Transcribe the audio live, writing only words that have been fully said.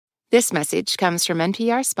This message comes from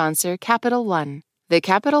NPR sponsor Capital One. The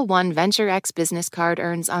Capital One Venture X business card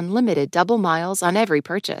earns unlimited double miles on every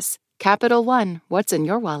purchase. Capital One, what's in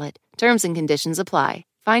your wallet? Terms and conditions apply.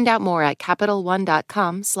 Find out more at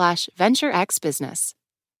CapitalOne.com/VentureXBusiness.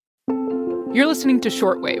 You're listening to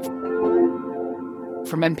Shortwave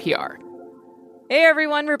from NPR. Hey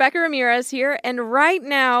everyone, Rebecca Ramirez here, and right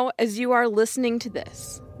now, as you are listening to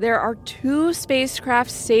this, there are 2 spacecraft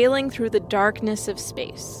sailing through the darkness of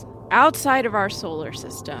space, outside of our solar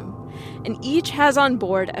system, and each has on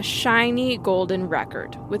board a shiny golden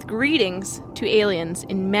record with greetings to aliens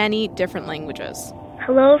in many different languages.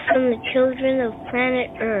 Hello from the children of planet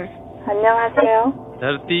Earth. 안녕하세요.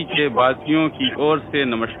 धरती के वासियों की ओर से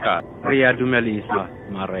नमस्कार. Ria Dumelisa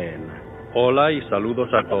Marena. Hola y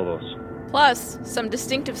saludos a todos. Plus, some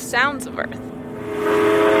distinctive sounds of Earth.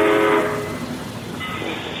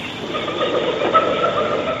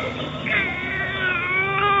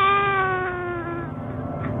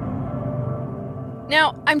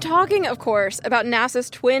 Now, I'm talking, of course, about NASA's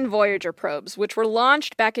twin Voyager probes, which were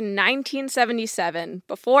launched back in 1977,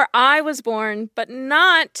 before I was born, but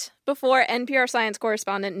not before NPR science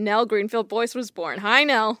correspondent Nell Greenfield-Boyce was born. Hi,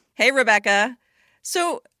 Nell. Hey, Rebecca.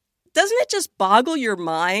 So, doesn't it just boggle your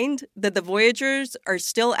mind that the Voyagers are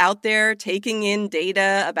still out there taking in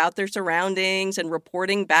data about their surroundings and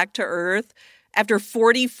reporting back to Earth after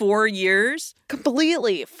 44 years?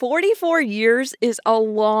 Completely. 44 years is a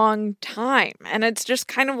long time. And it's just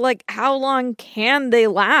kind of like, how long can they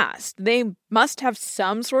last? They must have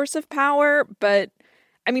some source of power, but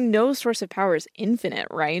I mean, no source of power is infinite,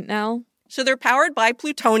 right, Nell? So they're powered by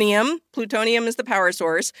plutonium. Plutonium is the power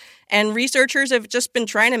source. And researchers have just been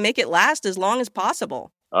trying to make it last as long as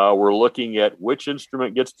possible. We're looking at which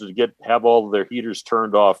instrument gets to have all of their heaters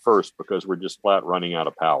turned off first because we're just flat running out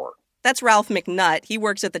of power. That's Ralph McNutt. He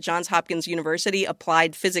works at the Johns Hopkins University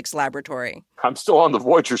Applied Physics Laboratory. I'm still on the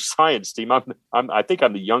Voyager science team. I think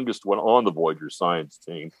I'm the youngest one on the Voyager science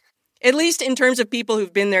team. At least in terms of people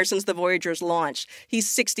who've been there since the Voyager's launch. He's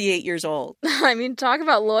 68 years old. I mean, talk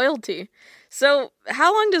about loyalty. So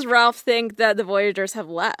how long does Ralph think that the Voyagers have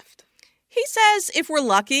left? He says if we're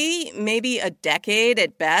lucky, maybe a decade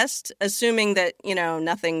at best, assuming that,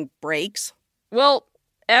 nothing breaks. Well,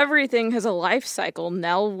 everything has a life cycle,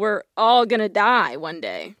 Nell. We're all gonna die one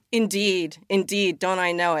day. Indeed. Don't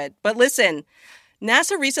I know it? But listen,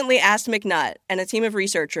 NASA recently asked McNutt and a team of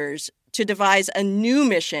researchers to devise a new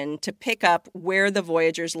mission to pick up where the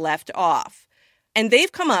Voyagers left off. And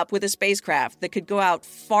they've come up with a spacecraft that could go out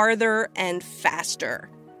farther and faster.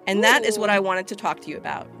 And that is what I wanted to talk to you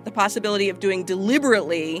about. The possibility of doing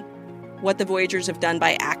deliberately what the Voyagers have done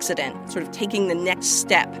by accident, sort of taking the next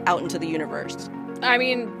step out into the universe. I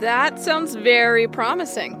mean, that sounds very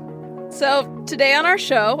promising. So, today on our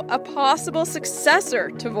show, a possible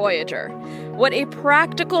successor to Voyager. What a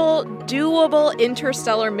practical, doable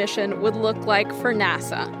interstellar mission would look like for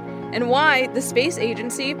NASA. And why the space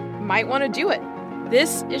agency might want to do it.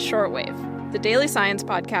 This is Shortwave, the daily science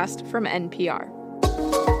podcast from NPR.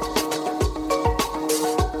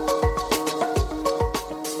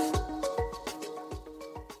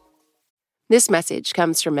 This message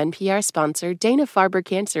comes from NPR sponsor Dana-Farber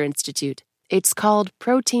Cancer Institute. It's called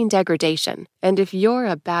protein degradation, and if you're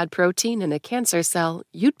a bad protein in a cancer cell,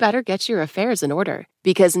 you'd better get your affairs in order.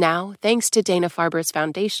 Because now, thanks to Dana-Farber's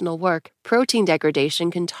foundational work, protein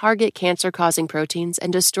degradation can target cancer-causing proteins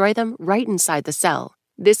and destroy them right inside the cell.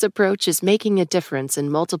 This approach is making a difference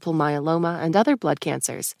in multiple myeloma and other blood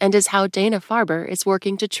cancers, and is how Dana-Farber is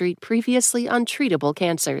working to treat previously untreatable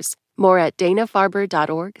cancers. More at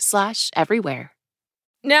danafarber.org/everywhere.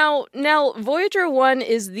 Now, Voyager 1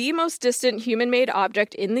 is the most distant human-made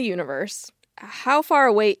object in the universe. How far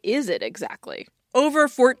away is it exactly? Over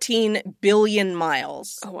 14 billion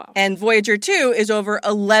miles. Oh, wow. And Voyager 2 is over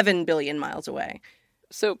 11 billion miles away.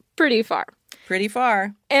 So pretty far. Pretty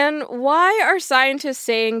far. And why are scientists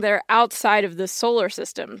saying they're outside of the solar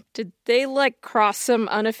system? Did they, cross some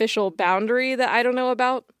unofficial boundary that I don't know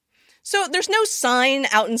about? So there's no sign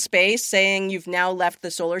out in space saying you've now left the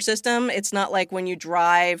solar system. It's not like when you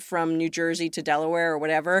drive from New Jersey to Delaware or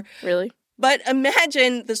whatever. Really? But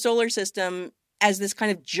imagine the solar system as this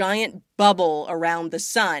kind of giant bubble around the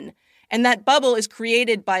sun. And that bubble is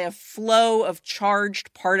created by a flow of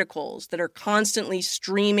charged particles that are constantly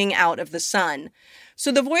streaming out of the sun.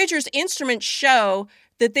 So the Voyager's instruments show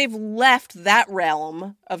that they've left that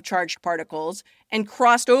realm of charged particles and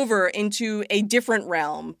crossed over into a different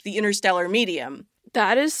realm, the interstellar medium.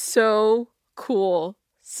 That is so cool.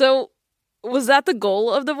 So was that the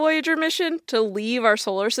goal of the Voyager mission, to leave our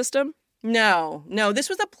solar system? No, this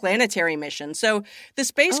was a planetary mission. So the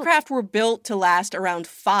spacecraft were built to last around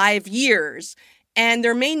 5 years, and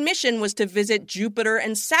their main mission was to visit Jupiter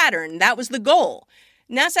and Saturn. That was the goal.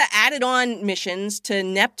 NASA added on missions to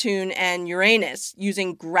Neptune and Uranus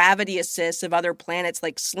using gravity assists of other planets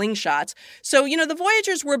like slingshots. So, the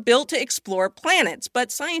Voyagers were built to explore planets,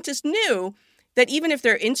 but scientists knew that even if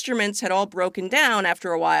their instruments had all broken down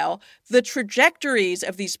after a while, the trajectories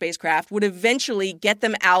of these spacecraft would eventually get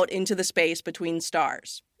them out into the space between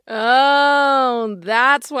stars. Oh,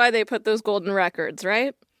 that's why they put those golden records,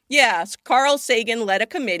 right? Yes, Carl Sagan led a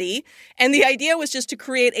committee, and the idea was just to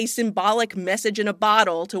create a symbolic message in a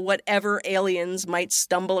bottle to whatever aliens might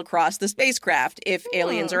stumble across the spacecraft, if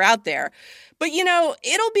aliens are out there. But,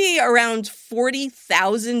 it'll be around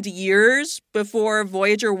 40,000 years before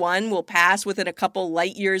Voyager 1 will pass within a couple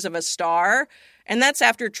light years of a star, and that's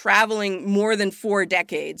after traveling more than 4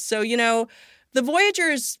 decades. So, the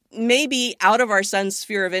Voyagers may be out of our sun's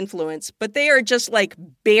sphere of influence, but they are just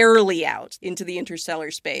barely out into the interstellar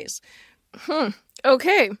space.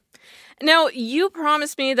 Okay. Now, you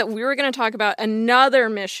promised me that we were going to talk about another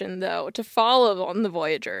mission, though, to follow on the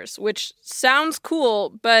Voyagers, which sounds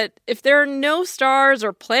cool, but if there are no stars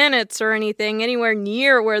or planets or anything anywhere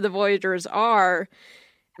near where the Voyagers are,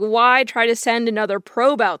 why try to send another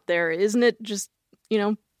probe out there? Isn't it just,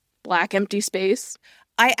 black empty space?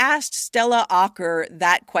 I asked Stella Acker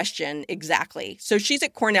that question exactly. So she's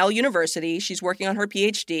at Cornell University. She's working on her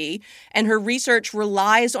PhD, and her research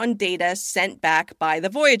relies on data sent back by the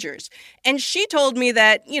Voyagers. And she told me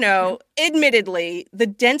that, admittedly, the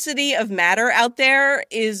density of matter out there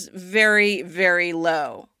is very, very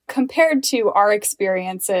low. Compared to our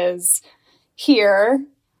experiences here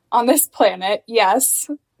on this planet, yes,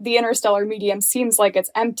 the interstellar medium seems like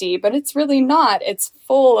it's empty, but it's really not. It's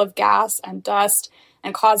full of gas and dust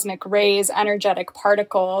and cosmic rays, energetic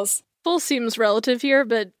particles. Full seems relative here,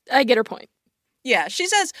 but I get her point. Yeah, she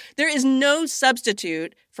says there is no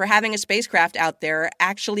substitute for having a spacecraft out there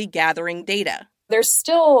actually gathering data. There's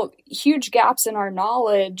still huge gaps in our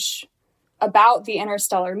knowledge about the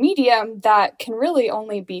interstellar medium that can really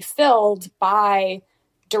only be filled by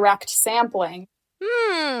direct sampling.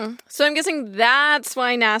 So I'm guessing that's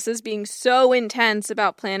why NASA's being so intense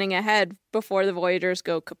about planning ahead before the Voyagers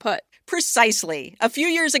go kaput. Precisely. A few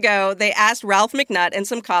years ago, they asked Ralph McNutt and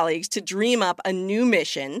some colleagues to dream up a new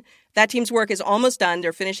mission. That team's work is almost done.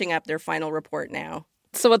 They're finishing up their final report now.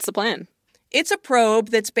 So what's the plan? It's a probe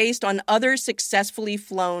that's based on other successfully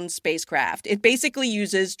flown spacecraft. It basically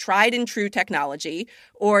uses tried and true technology,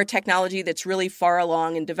 or technology that's really far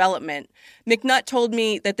along in development. McNutt told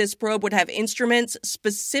me that this probe would have instruments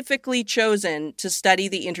specifically chosen to study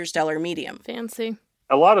the interstellar medium. Fancy.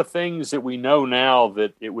 A lot of things that we know now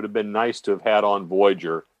that it would have been nice to have had on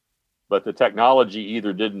Voyager, but the technology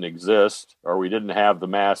either didn't exist, or we didn't have the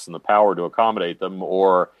mass and the power to accommodate them,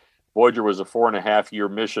 or Voyager was a 4.5-year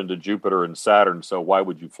mission to Jupiter and Saturn, so why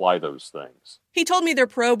would you fly those things? He told me their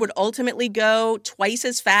probe would ultimately go twice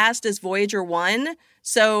as fast as Voyager 1,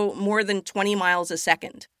 so more than 20 miles a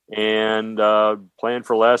second. And planned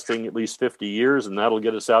for lasting at least 50 years, and that'll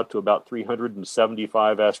get us out to about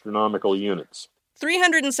 375 astronomical units.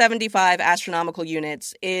 375 astronomical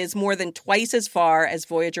units is more than twice as far as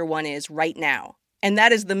Voyager 1 is right now. And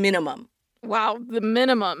that is the minimum. Wow, the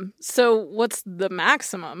minimum. So what's the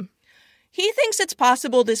maximum? He thinks it's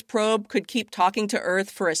possible this probe could keep talking to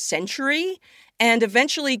Earth for a century and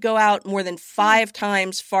eventually go out more than 5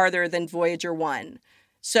 times farther than Voyager 1.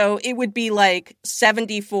 So it would be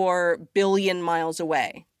 74 billion miles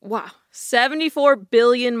away. Wow, 74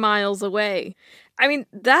 billion miles away. I mean,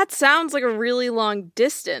 that sounds like a really long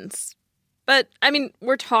distance. But,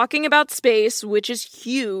 we're talking about space, which is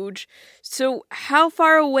huge. So how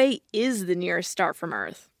far away is the nearest star from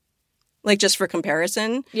Earth? Just for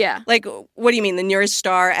comparison? Yeah. What do you mean, the nearest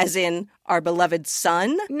star as in our beloved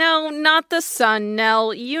sun? No, not the sun,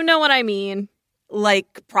 Nell. You know what I mean.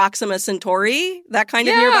 Like Proxima Centauri? That kind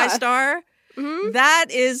of nearby star? Mm-hmm. That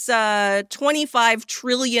is 25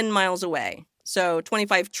 trillion miles away. So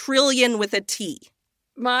 25 trillion with a T.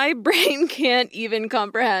 My brain can't even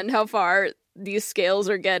comprehend how far these scales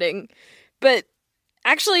are getting. But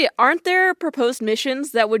actually, aren't there proposed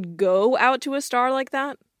missions that would go out to a star like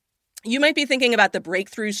that? You might be thinking about the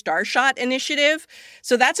Breakthrough Starshot Initiative.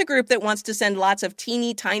 So that's a group that wants to send lots of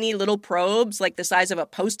teeny tiny little probes, like the size of a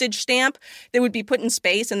postage stamp, that would be put in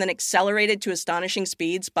space and then accelerated to astonishing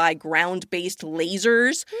speeds by ground-based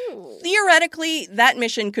lasers. Ooh. Theoretically, that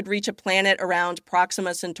mission could reach a planet around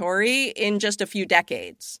Proxima Centauri in just a few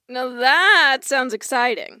decades. Now that sounds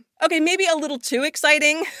exciting. Okay, maybe a little too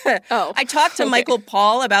exciting. Oh, I talked to okay. Michael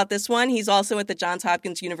Paul about this one. He's also at the Johns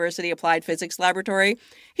Hopkins University Applied Physics Laboratory.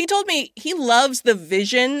 He told me he loves the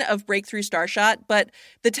vision of Breakthrough Starshot, but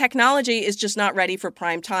the technology is just not ready for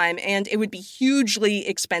prime time, and it would be hugely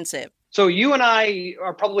expensive. So you and I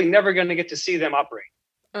are probably never going to get to see them operate.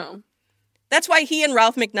 Oh. That's why he and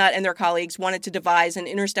Ralph McNutt and their colleagues wanted to devise an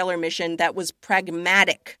interstellar mission that was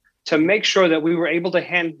pragmatic. To make sure that we were able to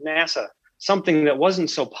hand NASA something that wasn't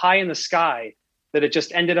so pie in the sky that it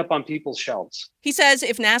just ended up on people's shelves. He says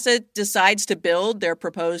if NASA decides to build their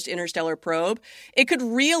proposed interstellar probe, it could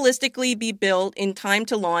realistically be built in time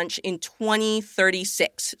to launch in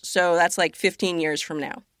 2036. So that's like 15 years from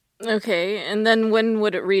now. Okay, and then when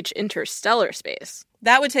would it reach interstellar space?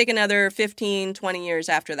 That would take another 15, 20 years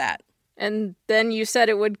after that. And then you said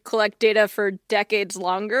it would collect data for decades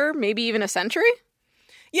longer, maybe even a century?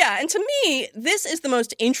 Yeah, and to me, this is the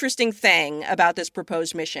most interesting thing about this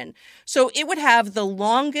proposed mission. So it would have the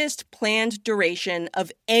longest planned duration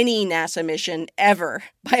of any NASA mission ever,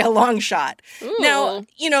 by a long shot. Ooh. Now,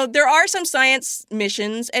 there are some science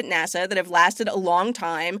missions at NASA that have lasted a long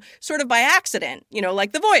time, sort of by accident,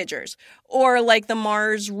 like the Voyagers, or like the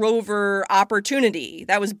Mars rover Opportunity.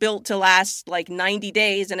 That was built to last like 90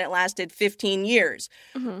 days and it lasted 15 years.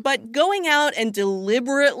 Mm-hmm. But going out and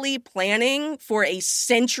deliberately planning for a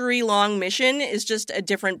century-long mission is just a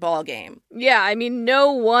different ballgame. Yeah, I mean,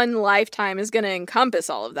 no one lifetime is going to encompass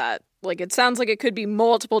all of that. Like, it sounds like it could be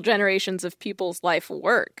multiple generations of people's life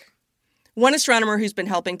work. One astronomer who's been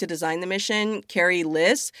helping to design the mission, Kerry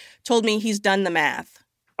Liss, told me he's done the math.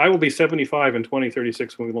 I will be 75 in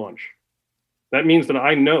 2036 when we launch. That means that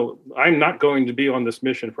I know I'm not going to be on this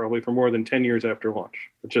mission probably for more than 10 years after launch.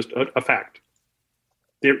 It's just a fact.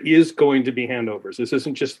 There is going to be handovers. This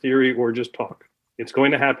isn't just theory or just talk. It's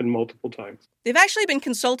going to happen multiple times. They've actually been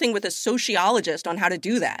consulting with a sociologist on how to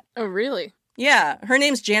do that. Oh, really? Yeah, her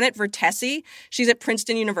name's Janet Vertesi. She's at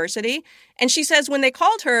Princeton University. And she says when they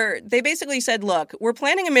called her, they basically said, look, we're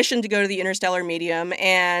planning a mission to go to the interstellar medium,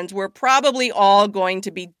 and we're probably all going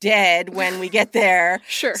to be dead when we get there.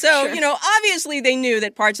 Sure. So, obviously they knew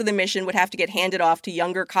that parts of the mission would have to get handed off to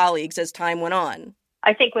younger colleagues as time went on.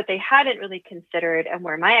 I think what they hadn't really considered, and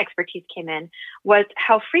where my expertise came in, was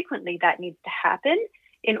how frequently that needs to happen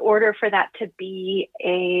in order for that to be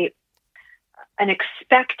an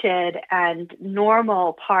expected and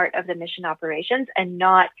normal part of the mission operations and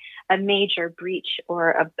not a major breach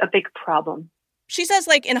or a big problem. She says,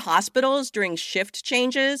 like, in hospitals during shift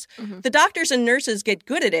changes, the doctors and nurses get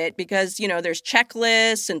good at it because, there's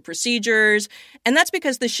checklists and procedures. And that's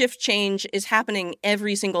because the shift change is happening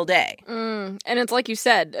every single day. And it's like you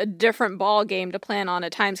said, a different ball game to plan on a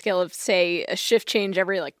timescale of, say, a shift change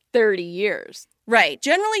every, 30 years. Right.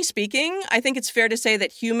 Generally speaking, I think it's fair to say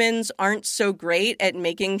that humans aren't so great at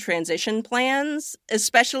making transition plans,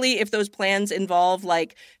 especially if those plans involve,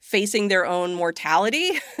 facing their own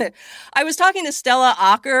mortality. I was talking to Stella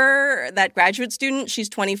Acker, that graduate student. She's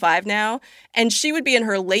 25 now, and she would be in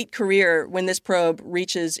her late career when this probe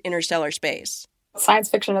reaches interstellar space. Science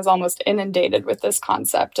fiction is almost inundated with this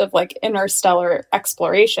concept of, interstellar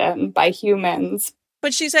exploration by humans.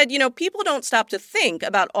 But she said, people don't stop to think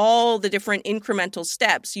about all the different incremental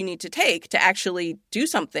steps you need to take to actually do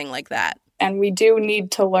something like that. And we do need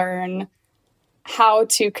to learn how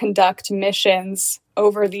to conduct missions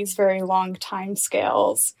over these very long time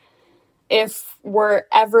scales if we're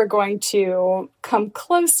ever going to come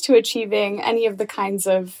close to achieving any of the kinds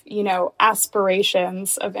of,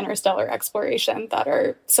 aspirations of interstellar exploration that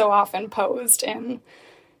are so often posed in,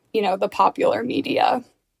 the popular media.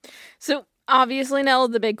 So, obviously, Nell,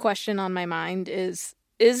 the big question on my mind is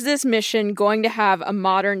this mission going to have a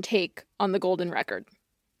modern take on the golden record?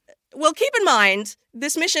 Well, keep in mind,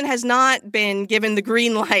 this mission has not been given the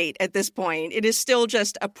green light at this point. It is still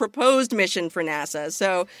just a proposed mission for NASA,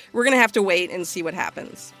 so we're going to have to wait and see what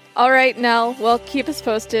happens. All right, Nell. Well, keep us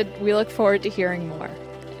posted. We look forward to hearing more.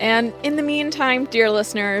 And in the meantime, dear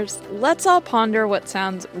listeners, let's all ponder what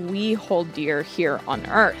sounds we hold dear here on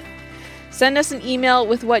Earth. Send us an email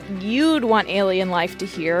with what you'd want alien life to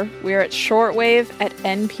hear. We're at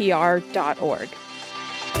shortwave@npr.org.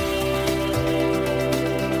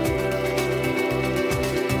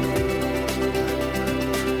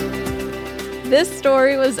 This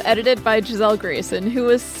story was edited by Giselle Grayson, who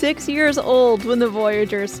was 6 years old when the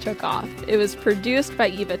Voyagers took off. It was produced by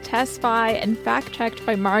Eva Tesfaye and fact-checked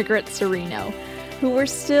by Margaret Serino, who were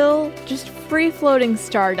still just free-floating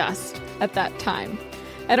stardust at that time.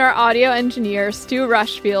 And our audio engineer, Stu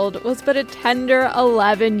Rushfield, was but a tender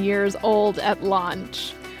 11 years old at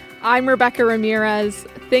launch. I'm Rebecca Ramirez.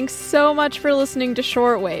 Thanks so much for listening to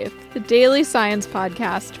Shortwave, the daily science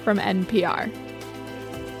podcast from NPR.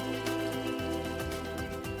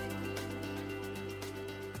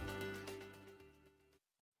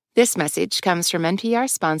 This message comes from NPR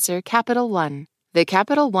sponsor Capital One. The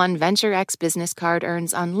Capital One Venture X business card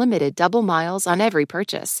earns unlimited double miles on every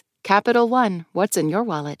purchase. Capital One, what's in your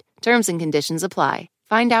wallet? Terms and conditions apply.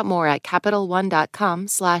 Find out more at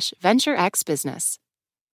CapitalOne.com/VentureXBusiness.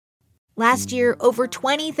 Last year, over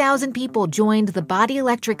 20,000 people joined the Body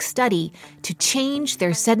Electric study to change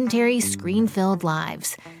their sedentary, screen-filled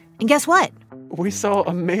lives. And guess what? We saw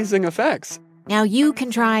amazing effects. Now you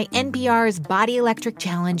can try NPR's Body Electric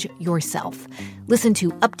Challenge yourself. Listen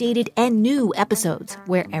to updated and new episodes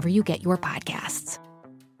wherever you get your podcasts.